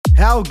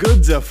How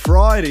good's a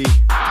Friday?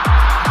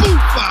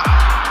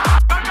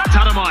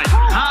 Talamite,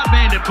 hard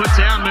man to put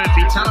down,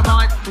 Murphy.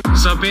 Talamite.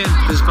 So Ben,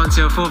 this is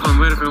Bunty 04 from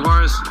Werribee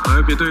Warriors. I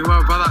hope you're doing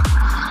well, brother.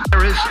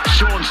 There is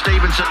Sean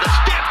Stevenson, the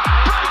step,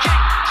 breaking,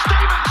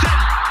 Stevenson.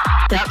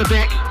 Out the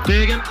back,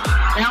 Bergen,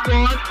 out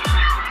wide,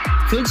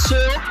 Finn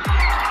Searle.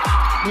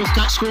 North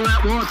Dutch score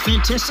out wide,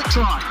 fantastic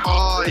try.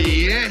 Oh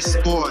yes,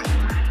 boy.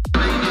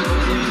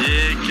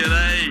 Yeah,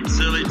 g'day,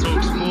 Silly Talk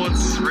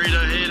Sports,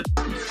 Rito here.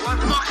 We're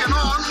fucking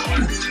on.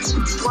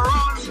 We're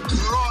on.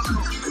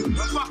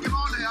 We're fucking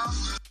on now.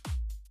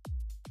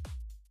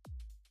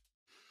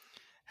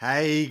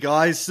 Hey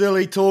guys,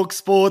 Silly Talk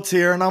Sports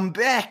here, and I'm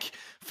back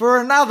for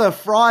another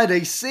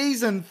Friday,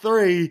 Season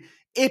 3,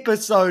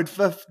 Episode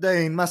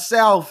 15.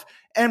 Myself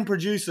and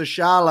producer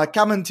Sharla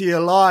coming to you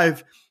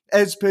live,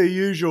 as per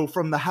usual,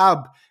 from the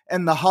hub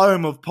and the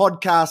home of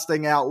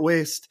podcasting out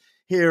west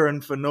here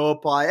in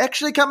Whenuapai.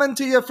 Actually coming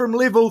to you from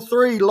Level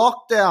 3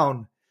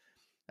 lockdown.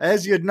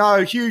 As you'd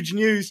know, huge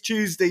news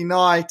Tuesday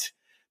night.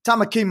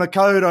 Tamaki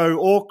Makaurau,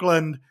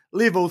 Auckland,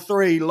 Level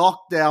 3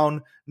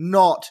 lockdown,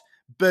 not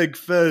big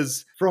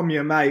fizz from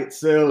your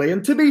mates early.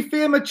 And to be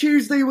fair, my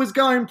Tuesday was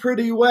going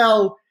pretty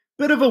well.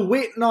 Bit of a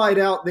wet night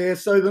out there,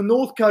 so the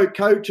Northcote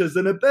coaches,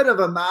 in a bit of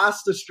a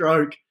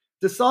masterstroke,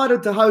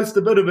 decided to host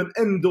a bit of an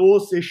indoor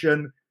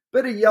session,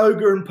 bit of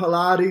yoga and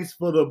Pilates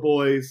for the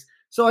boys.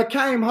 So I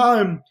came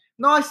home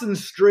nice and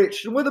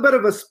stretched and with a bit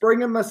of a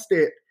spring in my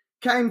step,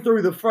 came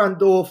through the front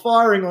door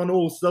firing on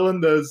all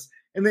cylinders.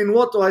 And then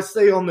what do I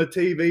see on the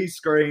TV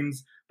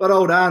screens but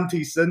old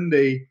Auntie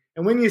Cindy?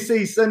 And when you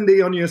see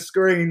Cindy on your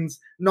screens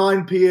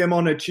 9 p.m.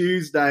 on a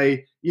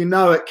Tuesday, you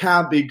know it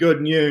can't be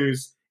good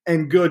news.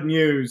 And good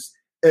news,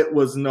 it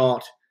was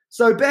not.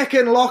 So back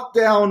in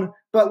lockdown,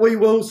 but we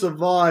will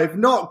survive.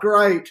 Not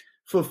great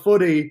for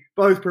footy,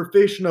 both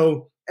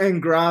professional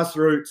and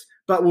grassroots,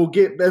 but we'll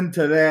get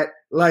into that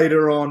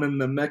later on in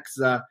the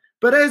mixer.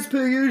 But as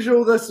per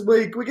usual this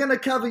week, we're going to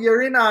cover your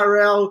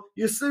NRL,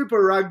 your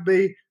Super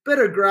Rugby, bit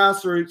of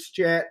grassroots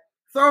chat,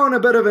 throw in a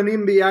bit of an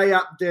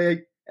NBA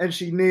update as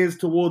she nears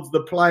towards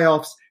the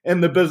playoffs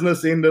and the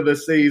business end of the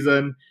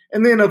season.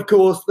 And then, of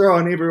course, throw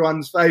in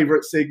everyone's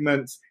favourite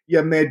segments,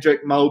 your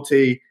Magic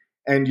Multi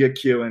and your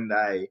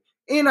Q&A.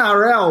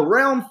 NRL,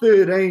 round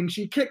 13,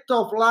 she kicked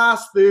off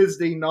last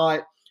Thursday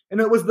night,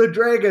 and it was the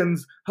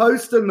Dragons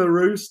hosting the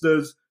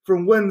Roosters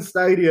from Wynn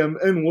Stadium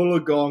in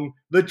Wollongong.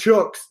 The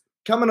Chooks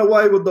coming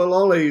away with the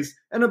Lollies,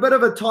 and a bit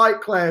of a tight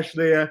clash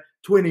there,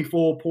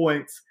 24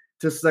 points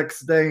to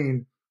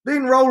 16.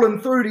 Then rolling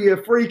through to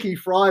your Freaky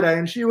Friday,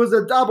 and she was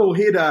a double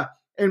header,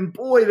 and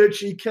boy did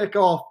she kick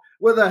off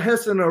with a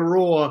hiss and a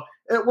roar.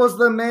 It was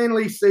the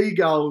Manly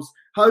Seagulls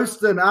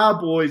hosting our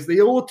boys, the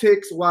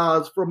Ortex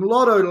Wars from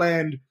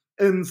Lottoland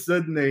in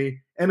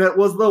Sydney, and it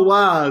was the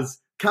Wars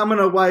coming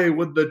away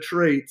with the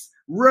treats.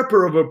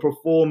 Ripper of a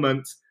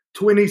performance,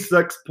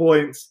 26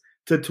 points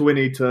to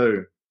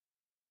 22.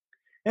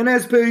 And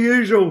as per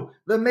usual,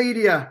 the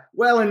media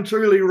well and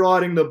truly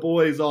writing the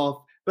boys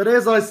off. But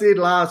as I said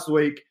last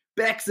week,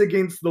 backs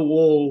against the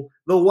wall,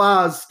 the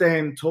Wars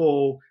stand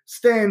tall.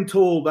 Stand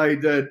tall they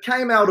did.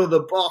 Came out of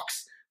the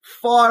box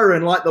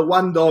firing like the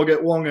one dog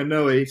at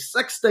Wanganui.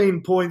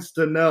 16 points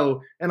to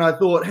 0. And I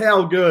thought,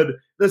 how good.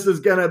 This is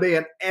going to be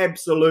an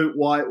absolute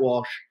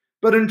whitewash.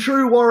 But in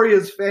true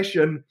Warriors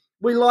fashion,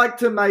 we like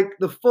to make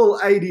the full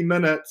 80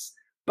 minutes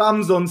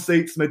bums on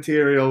seats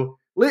material.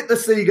 Let the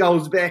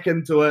Seagulls back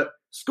into it.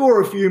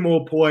 Score a few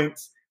more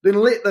points, then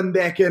let them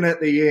back in at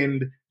the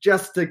end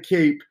just to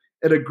keep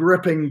it a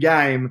gripping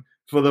game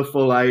for the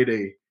full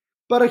 80.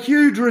 But a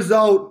huge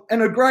result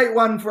and a great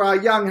one for our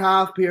young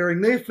half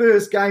pairing. Their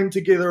first game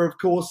together, of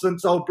course,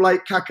 since old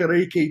Blake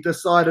Kakariki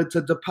decided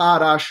to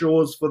depart our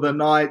shores for the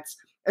Knights.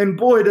 And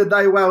boy, did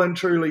they well and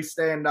truly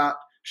stand up.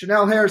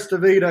 Chanel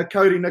Harris-Tavita,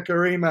 Cody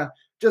Nikarima,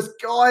 just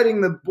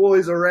guiding the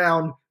boys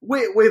around.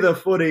 Wet weather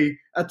footy,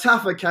 a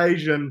tough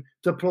occasion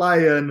to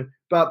play in.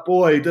 But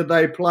boy, did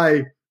they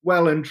play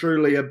well and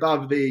truly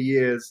above their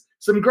years.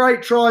 Some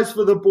great tries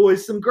for the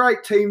boys, some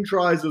great team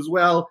tries as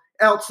well.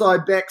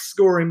 Outside backs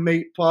scoring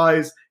meat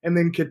pies, and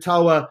then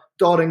Katoa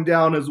dotting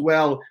down as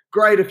well.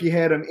 Great if you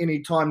had an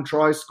anytime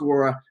try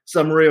scorer,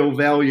 some real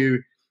value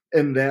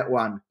in that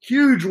one.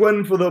 Huge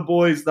win for the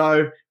boys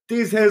though.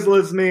 Des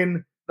Hasler's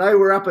men, they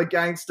were up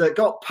against it.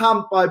 Got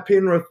pumped by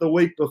Penrith the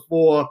week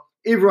before.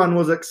 Everyone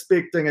was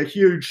expecting a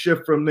huge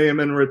shift from them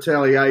in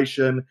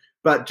retaliation,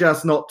 but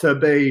just not to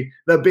be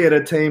the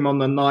better team on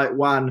the night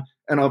one.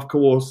 And of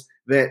course,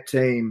 that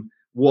team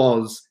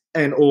was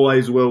and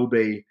always will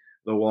be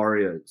the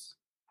Warriors.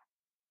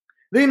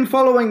 Then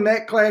following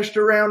that clash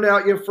to round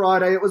out your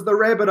Friday, it was the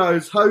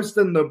Rabbitohs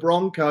hosting the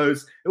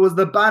Broncos. It was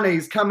the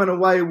Bunnies coming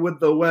away with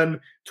the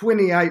win,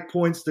 28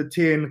 points to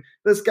 10.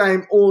 This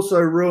game also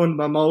ruined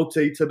my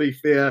multi, to be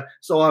fair,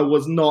 so I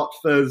was not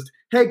fizzed.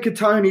 Had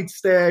Katoni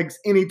Staggs,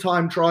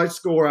 anytime try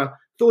scorer.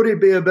 Thought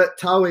he'd be a bit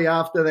toey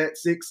after that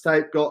sex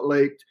tape got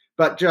leaked,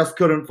 but just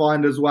couldn't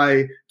find his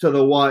way to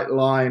the white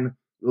line.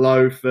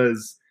 Low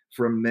fizz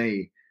from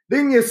me.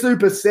 Then your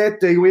Super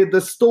Saturday, we had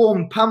the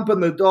Storm pumping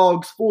the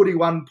Dogs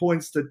 41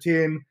 points to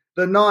 10.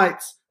 The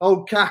Knights,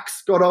 old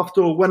Cucks, got off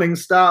to a winning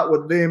start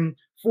with them.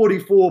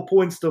 44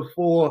 points to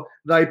 4,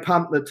 they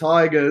pumped the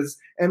Tigers.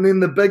 And then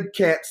the big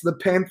cats, the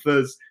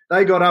Panthers,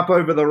 they got up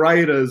over the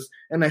Raiders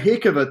in a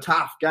heck of a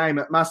tough game,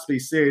 it must be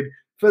said.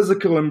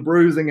 Physical and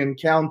bruising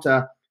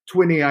encounter,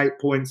 28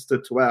 points to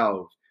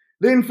 12.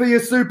 Then for your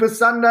Super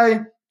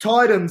Sunday,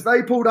 Titans,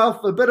 they pulled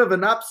off a bit of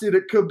an upset,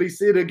 it could be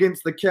said,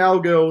 against the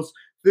Cowgirls,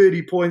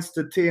 30 points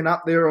to 10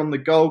 up there on the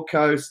Gold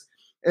Coast.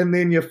 And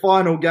then your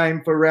final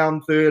game for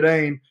round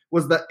 13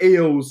 was the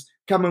Eels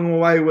coming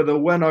away with a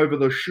win over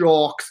the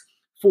Sharks,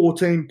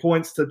 14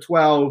 points to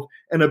 12,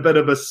 in a bit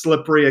of a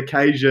slippery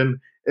occasion,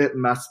 it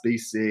must be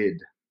said.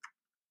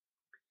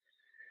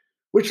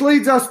 Which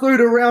leads us through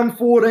to round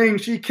 14.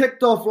 She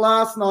kicked off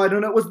last night,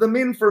 and it was the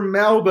men from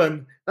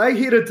Melbourne. They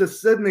headed to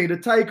Sydney to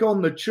take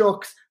on the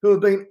Chooks, who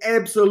have been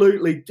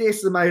absolutely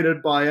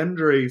decimated by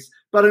injuries.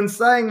 But in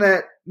saying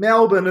that,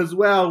 Melbourne as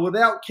well,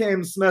 without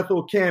Cam Smith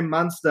or Cam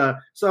Munster.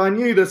 So I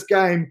knew this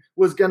game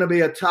was going to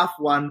be a tough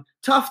one.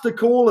 Tough to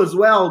call as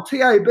well.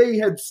 TAB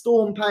had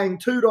Storm paying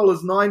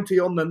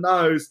 $2.90 on the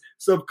nose.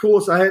 So of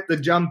course I had to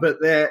jump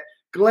at that.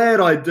 Glad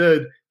I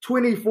did.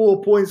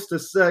 24 points to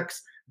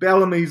 6.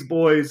 Bellamy's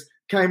boys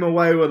came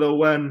away with a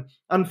win.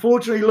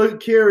 Unfortunately,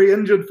 Luke Keary,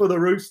 injured for the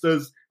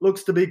Roosters,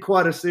 looks to be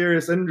quite a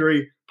serious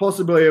injury,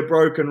 possibly a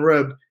broken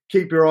rib.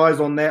 Keep your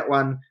eyes on that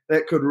one.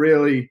 That could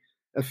really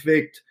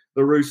affect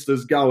the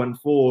Roosters going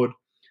forward.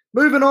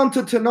 Moving on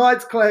to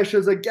tonight's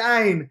clashes,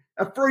 again,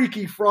 a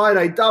freaky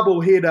Friday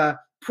doubleheader,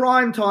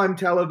 primetime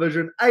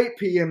television, 8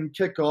 p.m.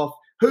 kickoff.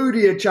 Who do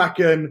you chuck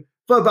in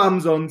for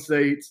bums on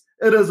seats?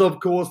 It is,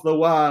 of course, the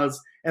Wars,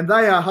 and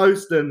they are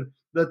hosting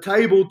the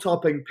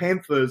table-topping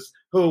Panthers,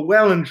 who are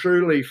well and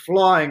truly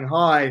flying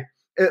high,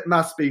 it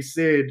must be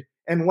said.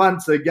 And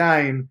once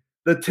again,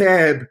 the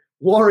Tab,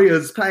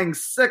 Warriors paying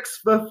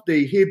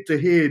 $6.50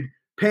 head-to-head,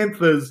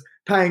 Panthers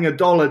paying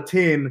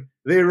 $1.10.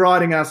 They're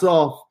writing us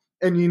off,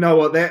 and you know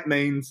what that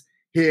means.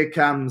 Here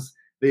comes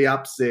the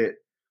upset.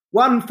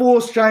 One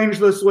force change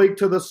this week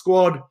to the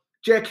squad.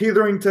 Jack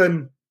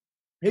Hetherington,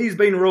 he's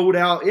been ruled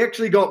out. He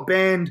actually got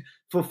banned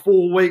for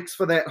 4 weeks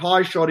for that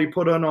high shot he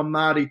put in on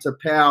Marty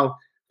Tapau.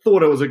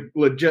 Thought it was a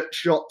legit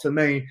shot to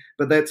me,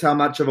 but that's how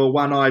much of a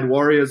one-eyed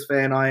Warriors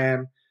fan I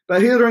am.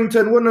 But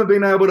Hetherington wouldn't have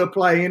been able to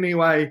play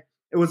anyway.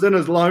 It was in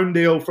his loan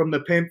deal from the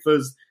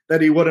Panthers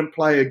that he wouldn't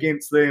play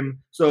against them.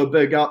 So a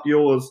big up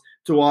yours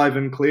to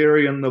Ivan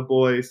Cleary and the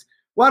boys.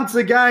 Once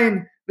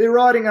again, they're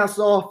writing us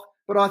off,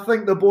 but I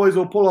think the boys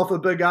will pull off a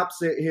big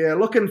upset here.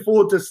 Looking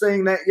forward to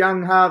seeing that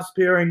young halves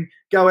pairing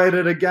go at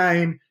it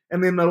again,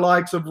 and then the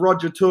likes of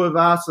Roger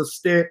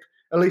Tuivasa-Stepp,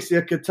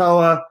 Alicia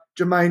Katoa,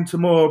 Jermaine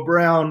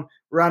Tamura-Brown,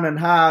 running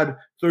hard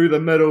through the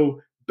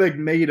middle, big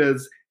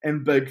meters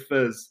and big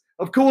fizz.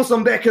 Of course,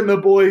 I'm backing the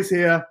boys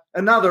here.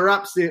 Another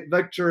upset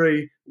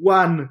victory,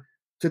 one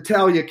to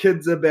tell your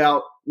kids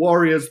about.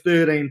 Warriors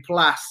 13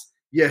 plus.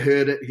 You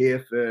heard it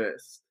here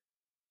first.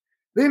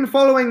 Then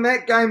following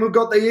that game, we've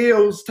got the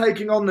Eels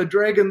taking on the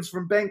Dragons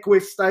from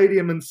Bankwest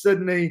Stadium in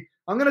Sydney.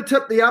 I'm going to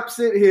tip the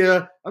upset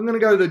here. I'm going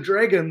to go the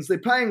Dragons. They're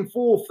paying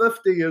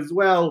 $4.50 as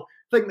well.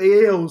 I think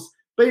the Eels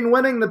been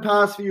winning the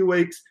past few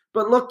weeks,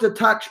 but looked a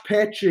touch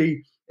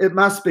patchy, it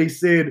must be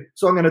said.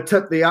 So I'm going to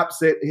tip the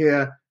upset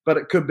here, but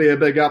it could be a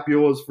big up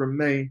yours from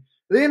me.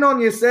 Then on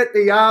your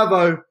Saturday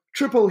Arvo,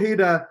 triple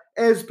header,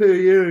 as per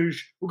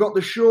usual. We've got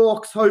the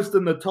Sharks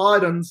hosting the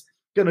Titans.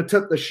 Going to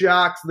tip the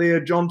Sharks there,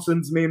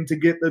 Johnson's men to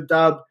get the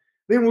dub.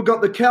 Then we've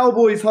got the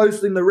Cowboys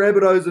hosting the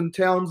Rabbitohs in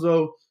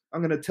Townsville.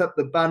 I'm going to tip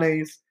the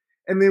Bunnies.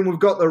 And then we've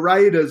got the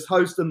Raiders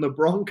hosting the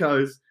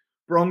Broncos.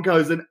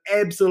 Broncos in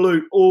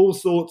absolute all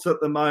sorts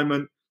at the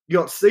moment. You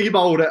got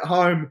Seabold at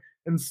home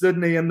in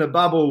Sydney in the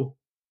bubble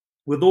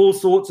with all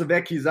sorts of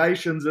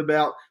accusations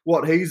about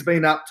what he's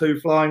been up to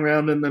flying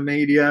around in the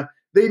media.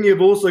 Then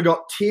you've also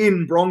got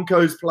 10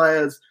 Broncos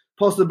players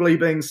possibly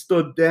being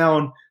stood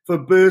down for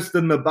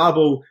bursting the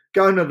bubble,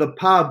 going to the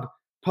pub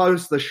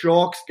post the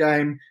Sharks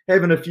game,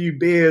 having a few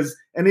beers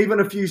and even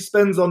a few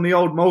spins on the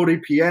old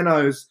Māori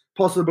pianos,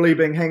 possibly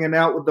being hanging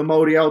out with the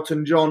Māori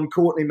Elton John,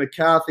 Courtney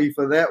McCarthy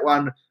for that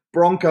one.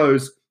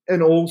 Broncos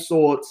in all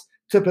sorts,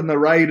 tipping the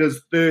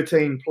Raiders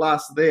 13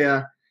 plus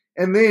there.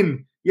 And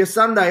then your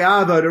Sunday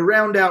Arvo to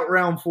round out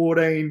round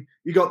 14,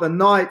 you got the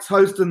Knights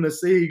hosting the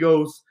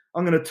Seagulls.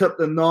 I'm going to tip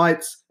the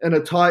Knights in a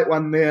tight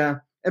one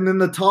there. And then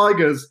the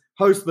Tigers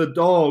host the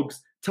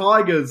Dogs.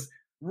 Tigers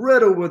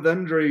riddled with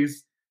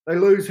injuries. They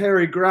lose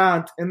Harry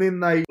Grant and then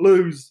they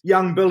lose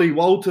young Billy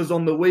Walters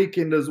on the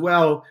weekend as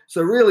well.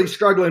 So really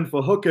struggling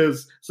for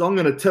hookers. So I'm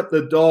going to tip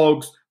the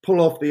Dogs,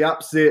 pull off the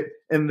upset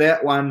in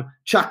that one,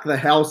 chuck the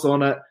house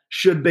on it.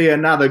 Should be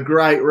another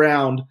great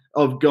round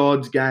of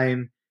God's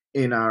Game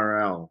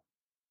NRL.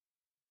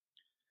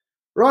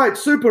 Right,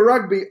 Super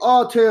Rugby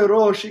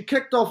Aotearoa, she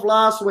kicked off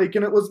last week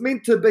and it was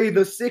meant to be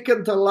the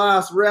second to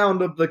last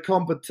round of the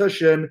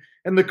competition,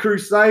 and the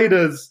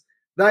Crusaders,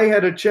 they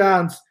had a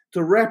chance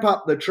to wrap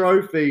up the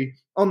trophy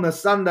on the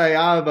Sunday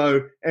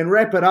Arvo, and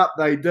wrap it up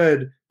they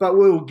did, but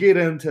we'll get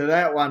into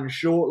that one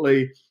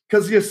shortly,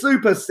 because your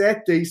Super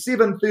Saturday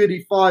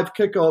 7:35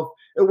 kickoff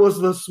it was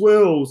the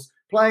Swirls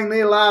playing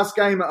their last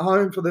game at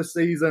home for the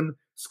season,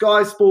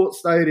 Sky Sports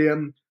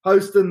Stadium,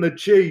 hosting the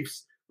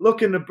Chiefs,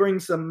 looking to bring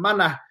some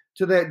mana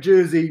to that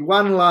jersey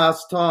one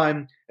last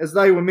time as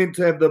they were meant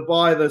to have the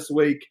bye this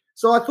week.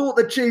 So I thought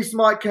the Chiefs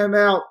might come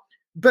out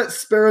a bit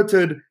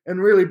spirited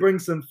and really bring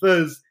some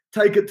fizz,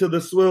 take it to the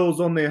Swirls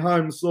on their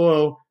home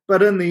soil.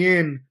 But in the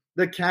end,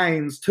 the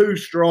Canes, too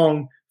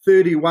strong,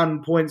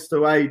 31 points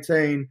to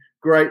 18.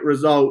 Great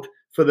result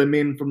for the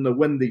men from the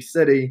Windy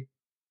City.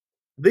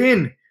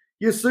 Then,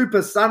 your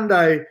Super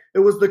Sunday, it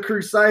was the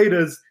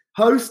Crusaders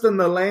hosting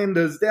the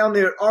Landers down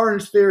there at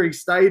Orange Ferry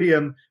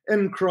Stadium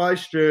in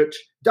Christchurch.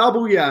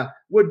 W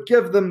would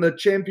give them the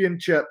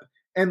championship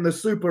and the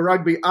Super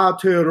Rugby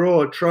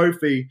Aotearoa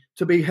trophy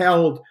to be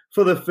held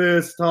for the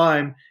first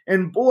time.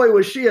 And boy,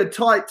 was she a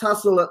tight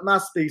tussle, it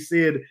must be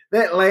said.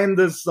 That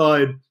Landers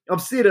side,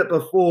 I've said it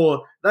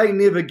before, they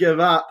never give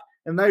up,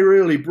 and they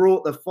really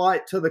brought the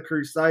fight to the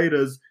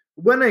Crusaders,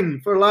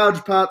 winning for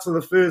large parts of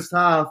the first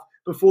half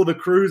before the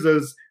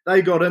Cruisers,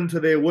 they got into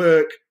their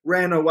work,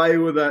 ran away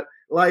with it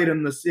late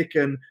in the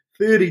second,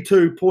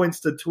 32 points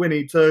to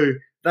 22.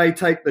 They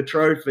take the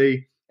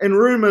trophy. And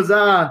rumours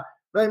are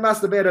they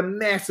must have had a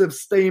massive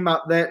steam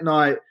up that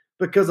night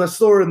because I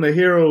saw in the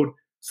Herald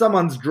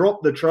someone's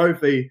dropped the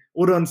trophy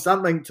or done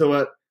something to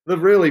it.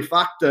 They've really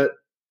fucked it,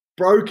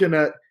 broken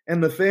it,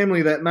 and the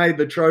family that made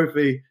the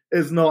trophy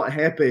is not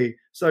happy.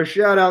 So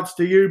shout outs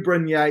to you,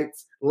 Bryn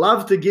Yates.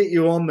 Love to get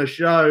you on the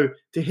show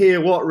to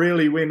hear what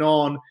really went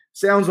on.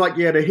 Sounds like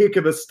you had a heck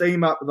of a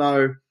steam up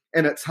though,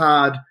 and it's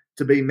hard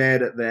to be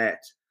mad at that.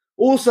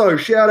 Also,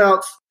 shout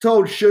outs to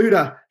old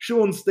shooter,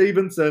 Sean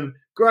Stevenson.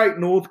 Great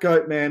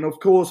Northcote man, of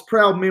course,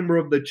 proud member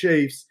of the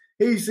Chiefs.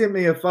 He sent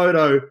me a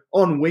photo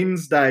on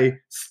Wednesday,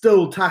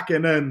 still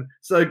tucking in.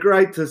 So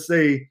great to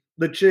see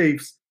the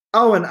Chiefs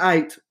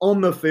 0-8 on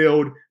the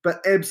field,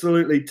 but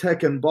absolutely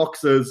ticking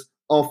boxes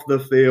off the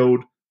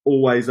field.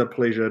 Always a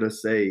pleasure to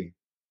see.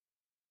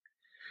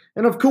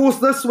 And of course,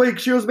 this week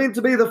she was meant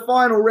to be the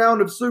final round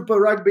of Super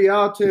Rugby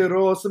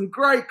Aotearoa. Some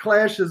great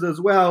clashes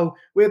as well.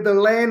 We had the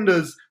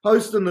Landers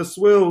hosting the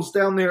Swirls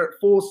down there at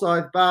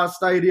Forsyth Bar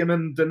Stadium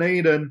in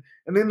Dunedin.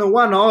 And then the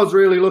one I was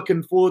really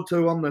looking forward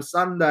to on the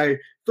Sunday,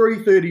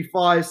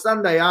 3:35,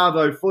 Sunday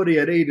Arvo footy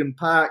at Eden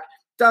Park.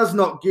 Does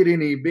not get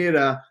any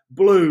better.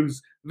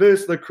 Blues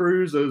versus the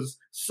Cruisers.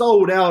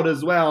 Sold out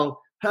as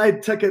well.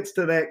 Paid tickets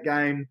to that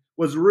game.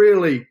 Was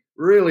really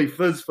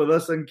fizz for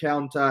this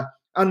encounter.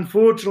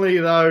 Unfortunately,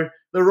 though,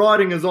 the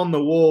writing is on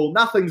the wall.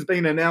 Nothing's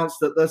been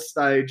announced at this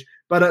stage,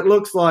 but it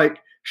looks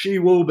like she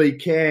will be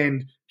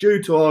canned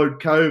due to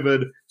old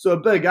COVID. So a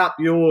big up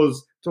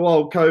yours to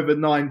old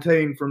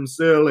COVID-19 from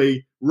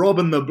Surly,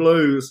 robbing the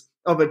Blues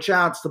of a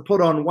chance to put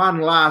on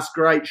one last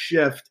great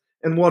shift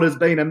in what has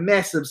been a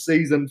massive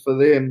season for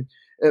them,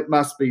 it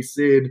must be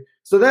said.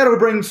 So that'll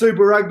bring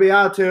Super Rugby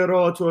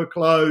Aotearoa to a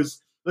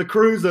close. The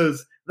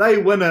Cruisers, they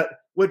win it,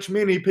 which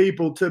many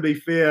people, to be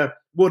fair,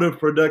 would have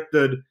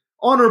predicted.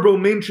 Honourable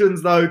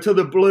mentions, though, to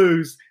the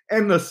Blues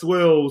and the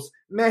Swirls.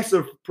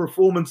 Massive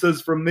performances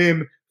from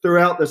them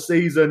throughout the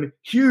season.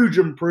 Huge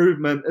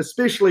improvement,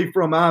 especially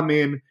from our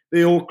men,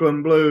 the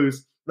Auckland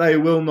Blues. They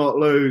will not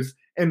lose.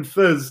 And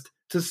fizzed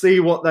to see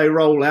what they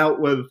roll out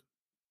with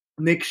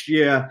next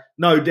year.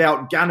 No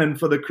doubt gunning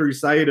for the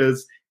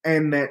Crusaders,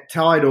 and that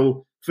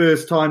title,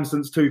 first time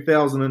since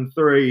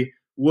 2003,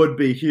 would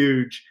be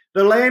huge.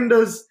 The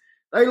Landers,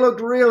 they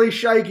looked really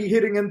shaky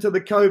heading into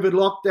the COVID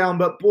lockdown,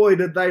 but boy,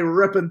 did they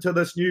rip into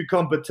this new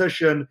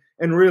competition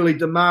and really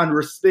demand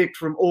respect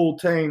from all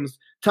teams.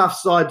 Tough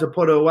side to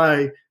put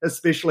away,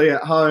 especially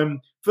at home.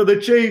 For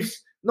the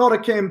Chiefs, not a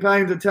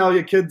campaign to tell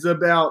your kids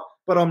about,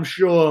 but I'm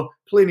sure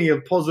plenty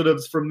of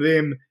positives from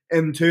them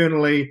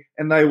internally,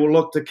 and they will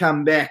look to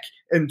come back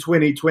in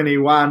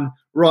 2021,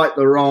 right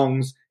the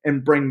wrongs,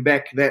 and bring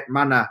back that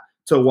mana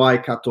to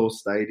Waikato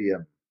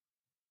Stadium.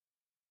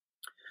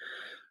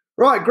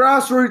 Right,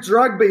 grassroots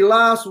rugby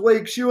last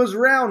week. She was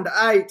round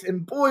 8,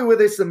 and boy, were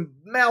there some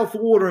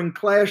mouth-watering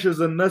clashes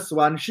in this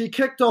one. She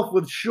kicked off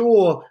with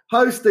Shaw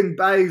hosting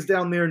Bays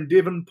down there in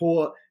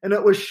Devonport, and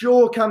it was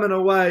Shaw coming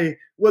away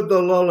with the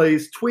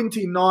Lollies,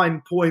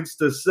 29 points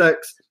to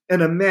 6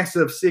 in a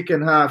massive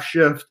second-half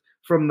shift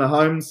from the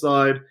home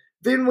side.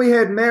 Then we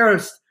had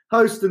Marist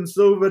hosting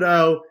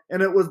Silverdale,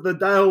 and it was the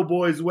Dale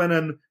boys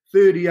winning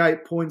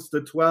 38 points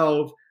to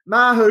 12.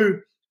 Mahu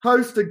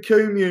hosted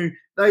Kumeu.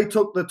 They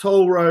took the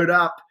toll road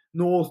up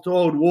north to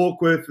Old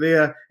Warkworth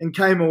there and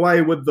came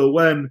away with the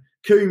win.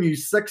 Kumeu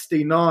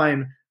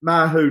 69,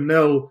 Mahu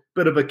 0.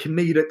 Bit of a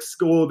comedic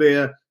score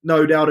there.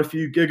 No doubt a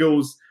few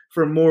giggles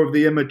from more of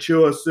the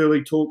immature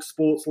Surly Talk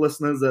Sports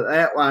listeners at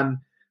that one.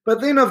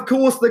 But then, of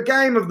course, the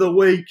game of the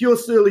week, your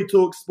Surly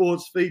Talk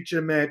Sports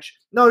feature match.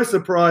 No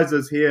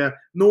surprises here.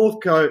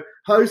 Northcote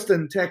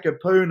hosting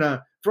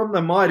Takapuna from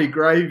the mighty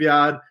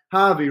graveyard,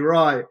 Harvey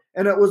Wright.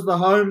 And it was the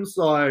home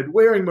side,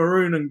 wearing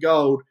maroon and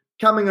gold,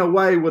 coming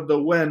away with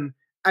the win,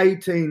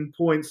 18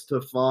 points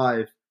to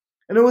 5.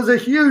 And it was a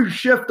huge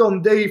shift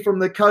on D from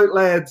the Coat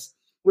lads,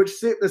 which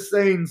set the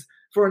scenes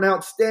for an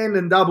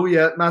outstanding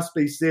W, it must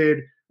be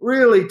said.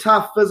 Really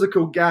tough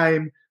physical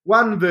game.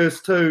 1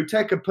 versus 2.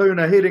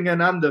 Takapuna heading in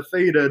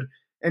undefeated.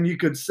 And you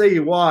could see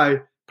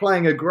why,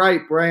 playing a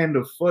great brand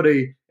of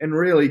footy and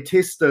really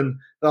testing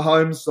the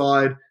home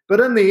side. But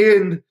in the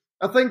end,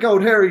 I think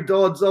old Harry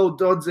Dodds, old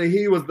Dodsy,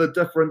 he was the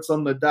difference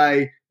on the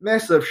day.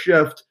 Massive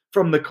shift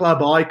from the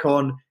club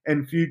icon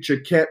and future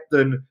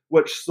captain,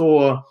 which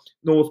saw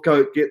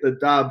Northcote get the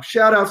dub.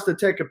 Shout-outs to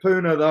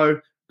Takapuna, though.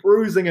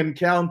 Bruising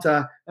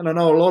encounter, and I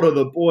know a lot of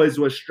the boys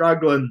were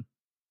struggling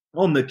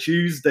on the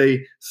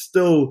Tuesday.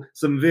 Still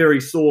some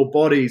very sore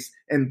bodies,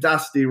 and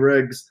dusty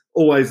rigs,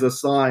 always a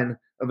sign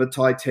of a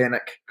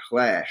titanic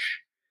clash.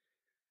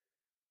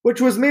 Which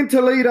was meant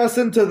to lead us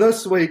into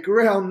this week,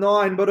 round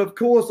 9, but of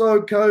course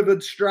old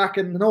COVID struck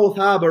and North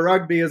Harbour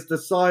Rugby has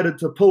decided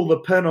to pull the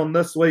pin on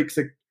this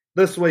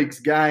week's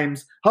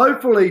games.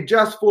 Hopefully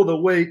just for the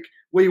week,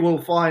 we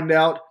will find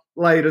out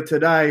later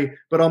today,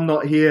 but I'm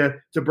not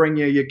here to bring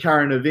you your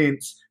current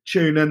events.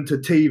 Tune in to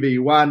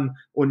TV1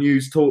 or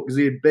News Talk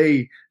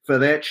ZB for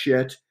that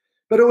shit.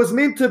 But it was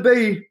meant to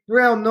be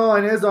round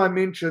 9, as I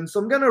mentioned, so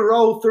I'm going to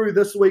roll through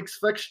this week's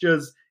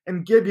fixtures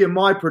and give you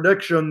my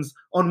predictions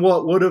on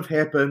what would have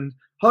happened.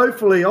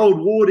 Hopefully old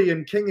Wardy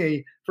and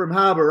Kingy from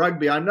Harbour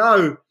Rugby, I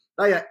know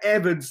they are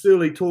avid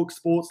Surly Talk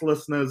Sports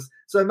listeners,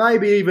 so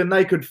maybe even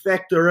they could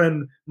factor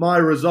in my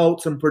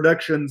results and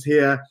predictions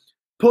here,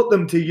 put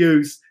them to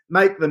use,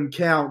 make them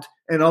count,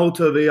 and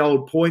alter the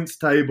old points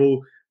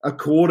table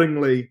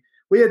accordingly.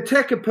 We had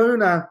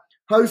Takapuna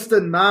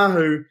hosting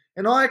Mahu,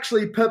 and I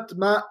actually tipped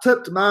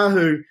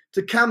Mahu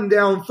to come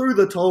down through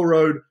the toll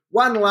road,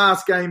 one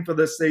last game for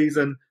this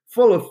season,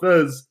 full of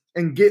fizz,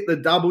 and get the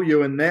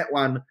W in that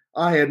one.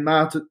 I had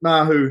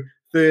Mahu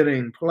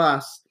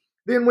 13+.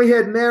 Then we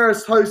had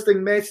Marist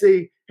hosting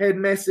Massey, had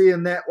Massey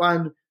in that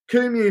one.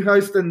 Kumu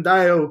hosting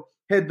Dale,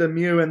 had the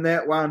Mew in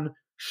that one.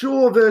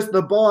 Shaw versus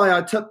the bye,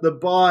 I tipped the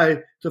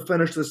bye to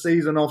finish the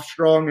season off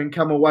strong and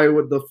come away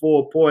with the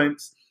 4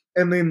 points.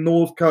 And then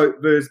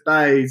Northcote versus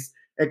Bays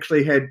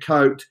actually had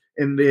Cote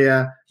in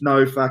there.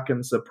 No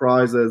fucking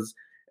surprises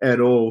at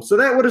all. So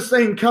that would have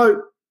seen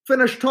Cote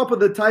finish top of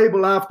the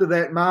table after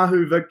that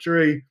Mahu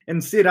victory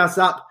and set us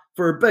up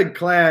for a big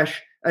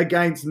clash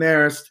against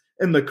Marist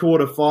in the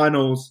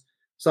quarterfinals.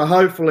 So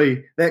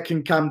hopefully that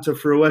can come to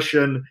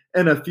fruition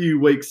in a few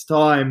weeks'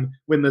 time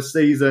when the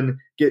season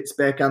gets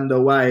back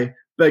underway.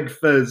 Big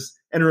fizz.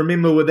 And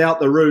remember, without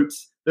the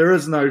roots, there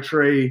is no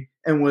tree.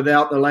 And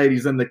without the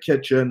ladies in the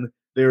kitchen,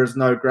 there is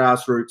no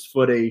grassroots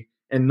footy.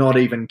 And not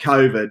even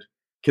COVID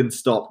can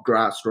stop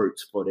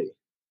grassroots footy.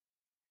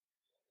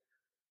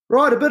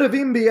 Right, a bit of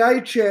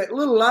NBA chat.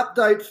 Little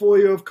update for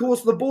you. Of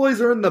course, the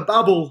boys are in the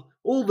bubble.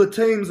 All the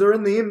teams are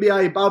in the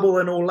NBA bubble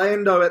in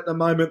Orlando at the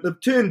moment.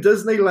 They've turned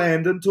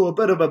Disneyland into a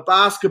bit of a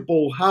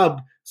basketball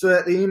hub so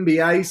that the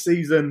NBA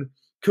season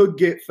could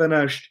get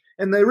finished.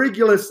 And the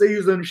regular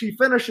season, she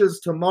finishes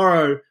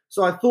tomorrow.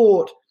 So I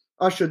thought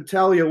I should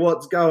tell you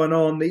what's going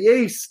on. The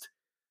East,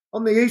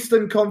 on the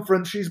Eastern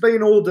Conference, she's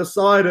been all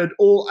decided.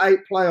 All 8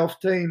 playoff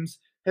teams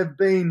have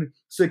been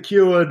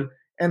secured,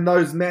 and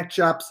those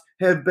matchups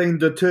have been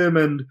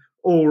determined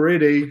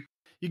already.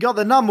 You got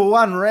the number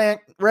 1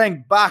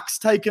 ranked Bucks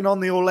taking on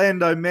the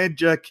Orlando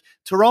Magic,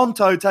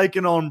 Toronto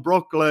taking on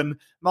Brooklyn,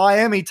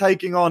 Miami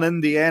taking on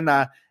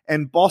Indiana,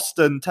 and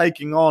Boston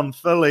taking on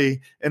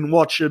Philly in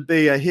what should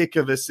be a heck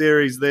of a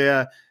series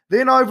there.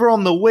 Then over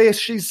on the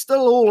West, she's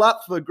still all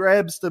up for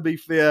grabs, to be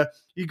fair.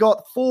 You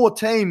got 4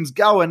 teams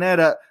going at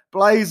it,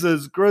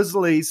 Blazers,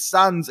 Grizzlies,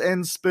 Suns,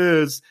 and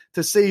Spurs,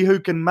 to see who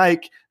can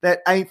make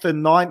that 8th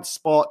and 9th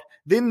spot.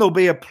 Then there'll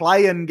be a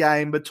play-in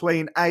game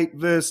between 8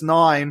 versus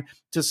 9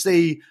 to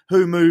see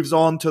who moves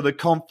on to the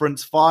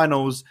conference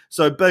finals.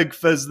 So big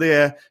fizz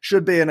there.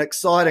 Should be an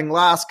exciting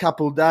last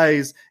couple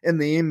days in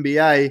the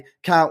NBA.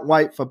 Can't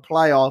wait for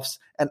playoffs.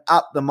 And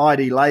up the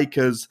mighty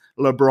Lakers,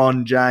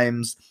 LeBron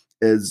James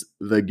is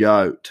the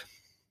GOAT.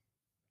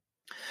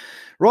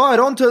 Right,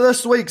 on to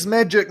this week's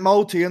Magic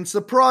Multi, and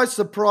surprise,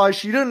 surprise,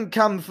 she didn't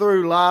come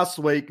through last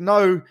week.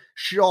 No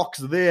shocks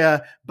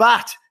there.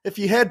 But if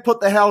you had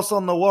put the house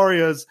on the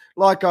Warriors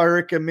like I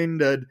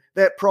recommended,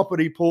 that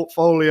property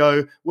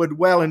portfolio would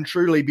well and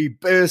truly be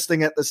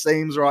bursting at the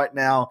seams right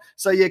now.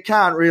 So you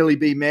can't really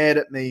be mad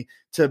at me,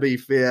 to be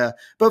fair.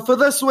 But for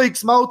this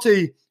week's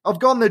Multi, I've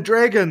gone the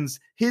Dragons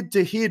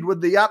head-to-head with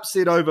the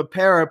upset over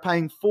Para,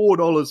 paying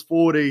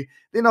 $4.40.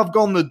 Then I've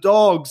gone the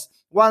Dogs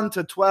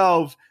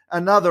 1-12,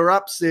 another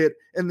upset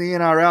in the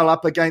NRL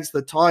up against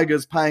the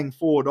Tigers, paying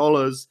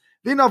 $4.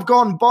 Then I've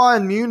gone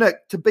Bayern Munich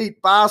to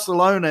beat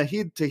Barcelona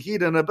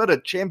head-to-head in a bit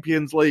of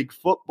Champions League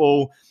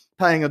football,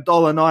 paying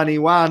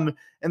 $1.91.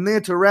 And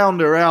there to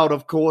round her out,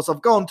 of course,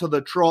 I've gone to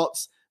the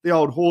Trots, the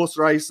old horse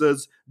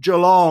races.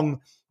 Geelong,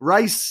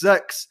 race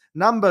 6,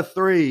 number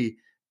 3,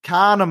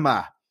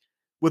 Carnama,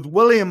 with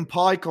William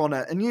Pike on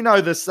it. And you know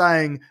the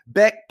saying,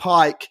 back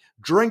Pike,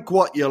 drink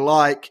what you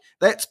like.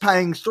 That's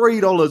paying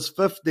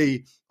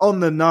 $3.50 on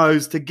the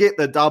nose to get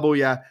the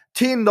W.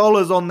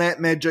 $10 on that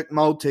Magic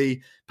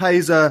Multi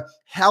pays a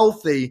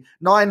healthy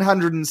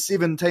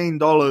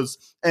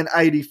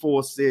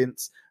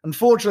 $917.84.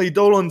 Unfortunately,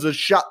 Doolan's is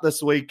shut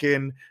this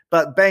weekend,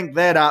 but bank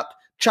that up,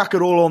 chuck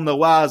it all on the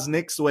wires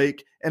next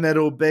week, and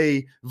it'll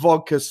be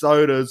vodka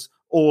sodas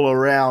all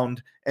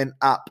around and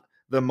up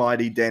the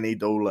mighty Danny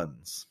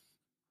Doolans.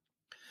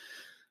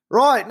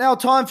 Right, now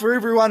time for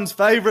everyone's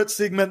favourite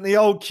segment, the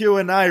old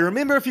Q&A.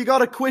 Remember, if you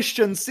got a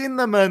question, send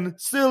them in,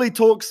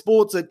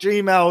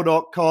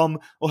 surlytalksports@gmail.com,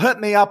 or hit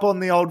me up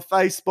on the old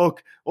Facebook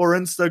or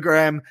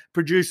Instagram.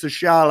 Producer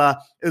Sharla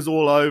is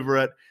all over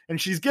it. And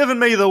she's given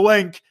me the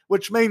wink,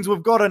 which means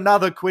we've got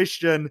another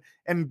question.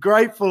 And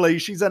gratefully,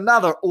 she's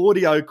another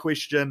audio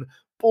question.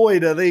 Boy,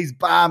 do these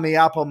bar me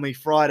up on me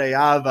Friday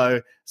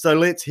Arvo. So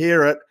let's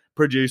hear it,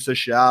 Producer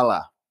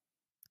Sharla.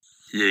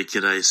 Yeah,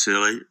 g'day,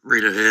 Surly.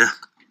 Rita here.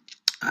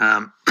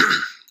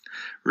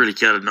 Really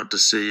gutted not to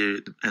see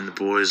you and the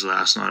boys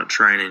last night at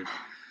training.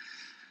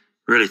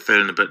 Really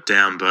feeling a bit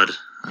down, bud.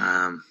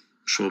 I'm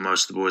sure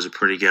most of the boys are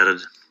pretty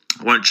gutted.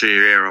 I won't chew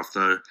your ear off,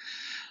 though,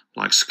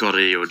 like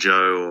Scotty or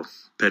Joe or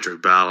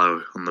Patrick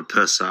Barlow on the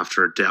piss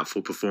after a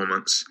doubtful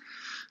performance.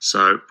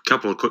 So, a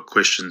couple of quick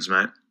questions,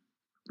 mate.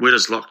 Where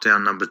does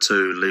lockdown number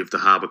 2 leave the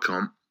Harbour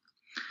comp?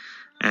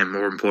 And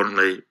more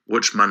importantly,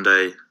 which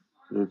Monday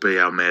will be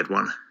our mad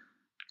one?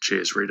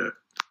 Cheers, Rito.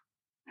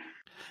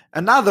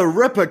 Another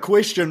ripper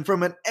question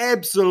from an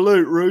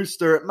absolute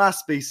rooster, it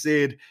must be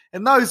said.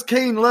 And those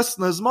keen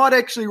listeners might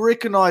actually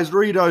recognise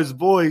Rito's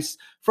voice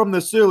from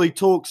the Surly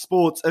Talk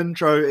Sports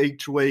intro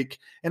each week.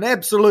 An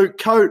absolute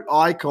coat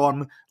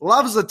icon,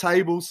 loves a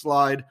table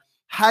slide,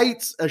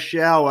 hates a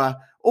shower.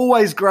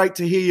 Always great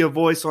to hear your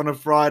voice on a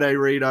Friday,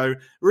 Rito.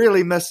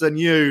 Really missing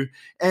you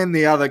and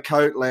the other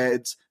coat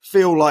lads.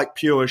 Feel like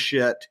pure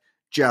shit.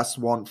 Just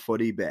want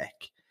footy back.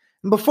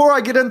 And before I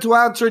get into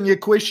answering your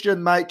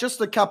question, mate, just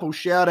a couple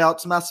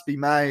shout-outs must be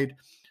made.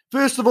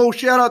 First of all,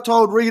 shout-out to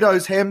old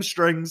Rito's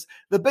hamstrings.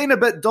 They've been a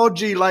bit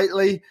dodgy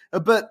lately,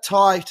 a bit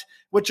tight,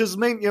 which has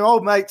meant your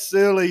old mate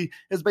Surly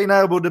has been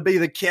able to be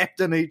the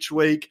captain each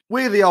week.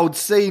 Wear the old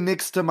C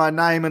next to my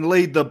name and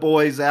lead the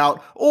boys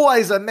out.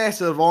 Always a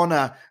massive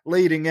honour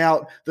leading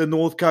out the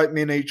Northcote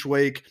men each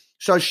week.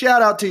 So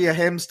shout out to your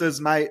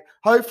hamsters, mate.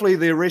 Hopefully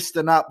they're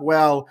resting up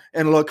well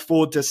and look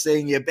forward to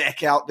seeing you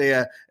back out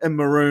there in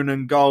maroon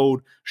and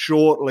gold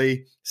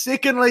shortly.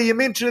 Secondly, you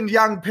mentioned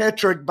young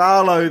Patrick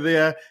Barlow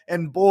there,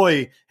 and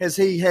boy, has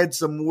he had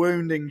some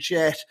wounding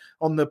chat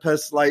on the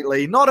piss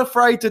lately. Not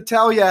afraid to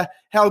tell you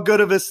how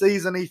good of a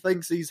season he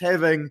thinks he's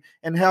having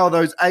and how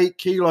those 8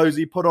 kilos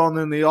he put on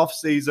in the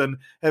off-season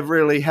have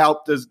really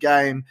helped his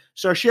game.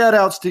 So shout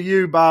outs to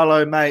you,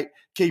 Barlow, mate.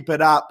 Keep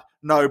it up.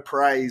 No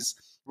praise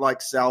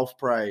like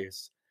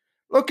self-praise.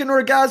 Look, in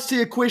regards to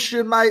your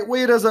question, mate,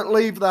 where does it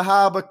leave the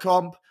Harbour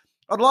comp?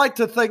 I'd like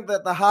to think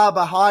that the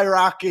Harbour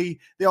hierarchy,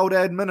 the old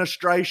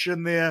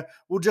administration there,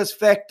 will just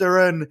factor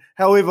in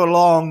however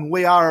long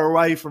we are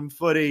away from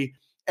footy,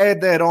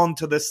 add that on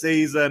to the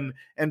season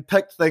and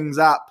pick things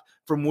up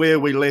from where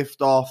we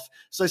left off.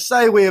 So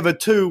say we have a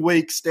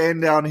 2-week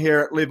stand down here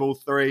at level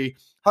 3.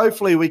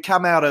 Hopefully we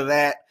come out of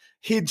that,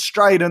 head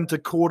straight into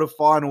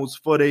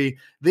quarterfinals footy,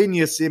 then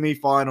your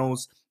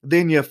semi-finals,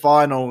 then your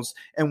finals,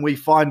 and we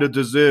find a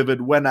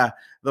deserved winner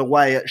the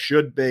way it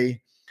should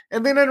be.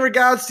 And then in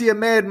regards to your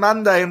Mad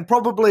Monday, and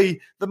probably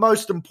the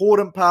most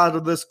important part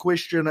of this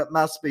question, it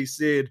must be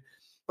said,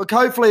 look,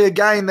 hopefully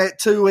again that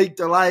 2-week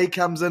delay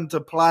comes into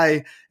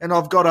play and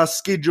I've got us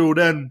scheduled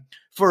in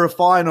for a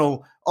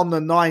final on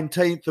the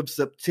 19th of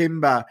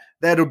September.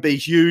 That'll be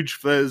huge,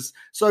 Fizz.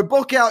 So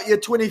book out your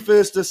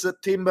 21st of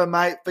September,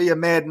 mate, for your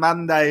Mad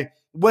Monday,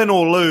 win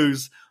or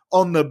lose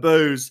on the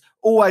booze.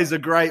 Always a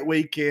great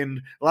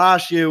weekend.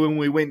 Last year when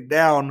we went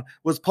down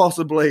was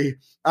possibly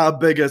our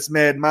biggest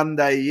Mad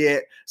Monday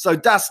yet. So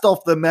dust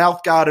off the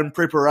mouthguard in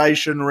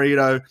preparation,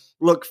 Rito.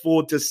 Look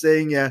forward to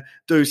seeing you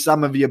do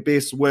some of your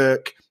best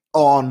work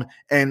on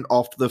and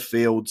off the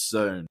field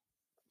soon.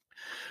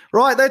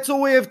 Right, that's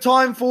all we have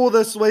time for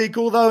this week,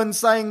 although in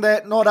saying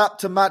that, not up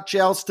to much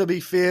else, to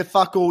be fair.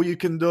 Fuck all you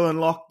can do in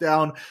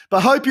lockdown.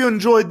 But hope you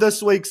enjoyed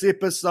this week's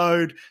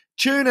episode.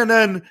 Tuning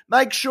in,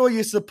 make sure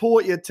you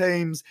support your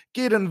teams,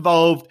 get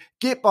involved,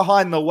 get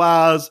behind the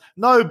wires.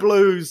 No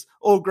blues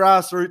or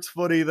grassroots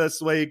footy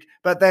this week,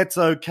 but that's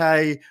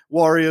okay.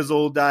 Warriors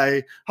all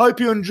day.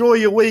 Hope you enjoy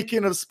your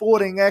weekend of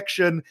sporting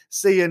action.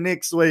 See you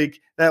next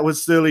week. That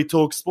was Surly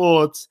Talk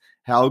Sports.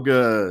 How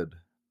good.